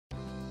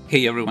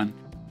Hey everyone!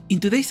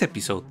 In today's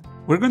episode,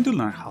 we're going to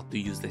learn how to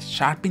use the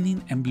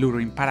sharpening and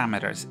blurring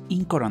parameters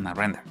in Corona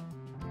Render.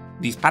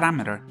 This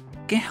parameter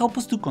can help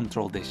us to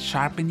control the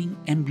sharpening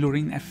and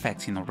blurring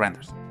effects in our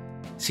renders,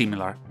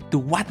 similar to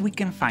what we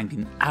can find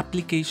in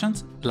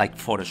applications like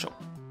Photoshop.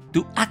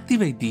 To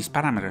activate these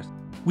parameters,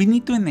 we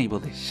need to enable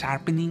the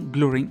sharpening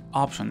blurring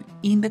option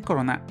in the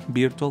Corona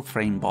virtual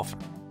frame buffer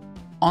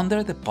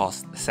under the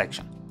post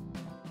section.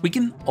 We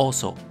can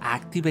also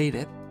activate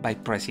it by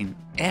pressing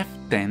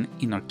F10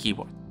 in our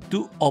keyboard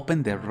to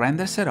open the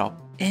render setup,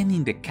 and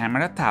in the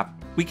camera tab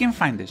we can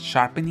find the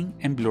sharpening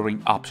and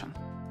blurring option.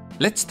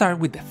 Let's start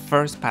with the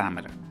first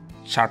parameter,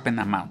 Sharpen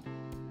Amount.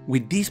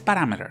 With this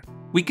parameter,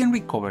 we can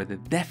recover the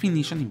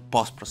definition in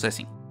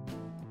post-processing.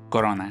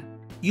 Corona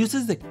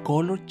uses the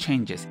color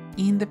changes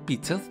in the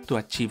pixels to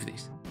achieve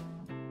this.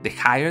 The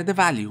higher the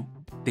value,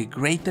 the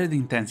greater the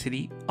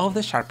intensity of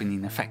the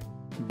sharpening effect.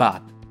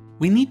 But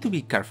we need to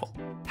be careful.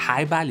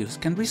 High values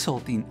can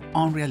result in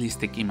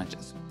unrealistic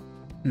images.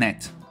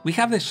 Next, we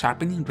have the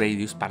Sharpening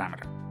Radius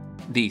parameter.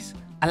 This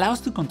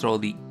allows to control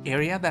the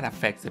area that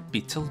affects the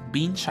pixels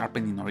being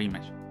sharpened in our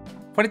image.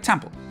 For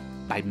example,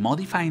 by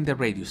modifying the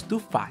radius to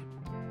 5,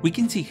 we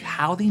can see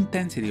how the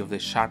intensity of the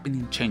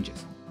sharpening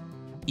changes,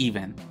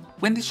 even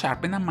when the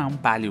sharpen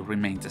amount value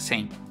remains the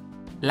same.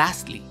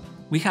 Lastly,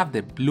 we have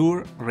the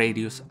Blur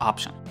Radius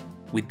option.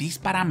 With this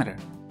parameter,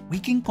 we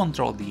can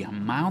control the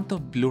amount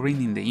of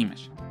blurring in the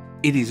image.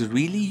 It is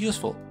really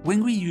useful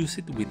when we use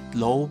it with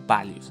low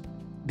values.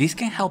 This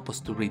can help us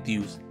to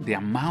reduce the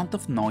amount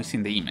of noise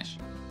in the image.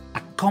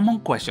 A common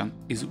question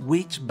is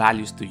which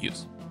values to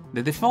use.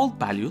 The default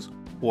values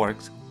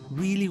works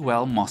really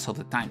well most of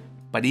the time,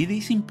 but it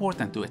is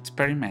important to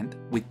experiment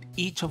with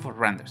each of our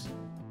renders.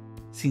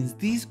 Since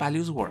these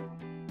values work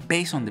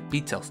based on the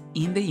pixels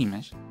in the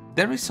image,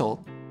 the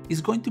result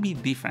is going to be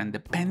different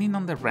depending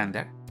on the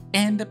render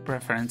and the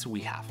preference we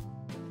have.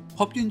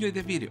 Hope you enjoyed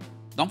the video.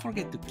 Don't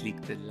forget to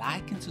click the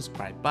like and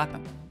subscribe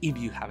button. If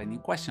you have any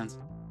questions,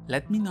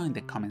 let me know in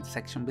the comment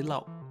section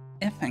below.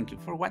 And thank you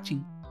for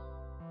watching.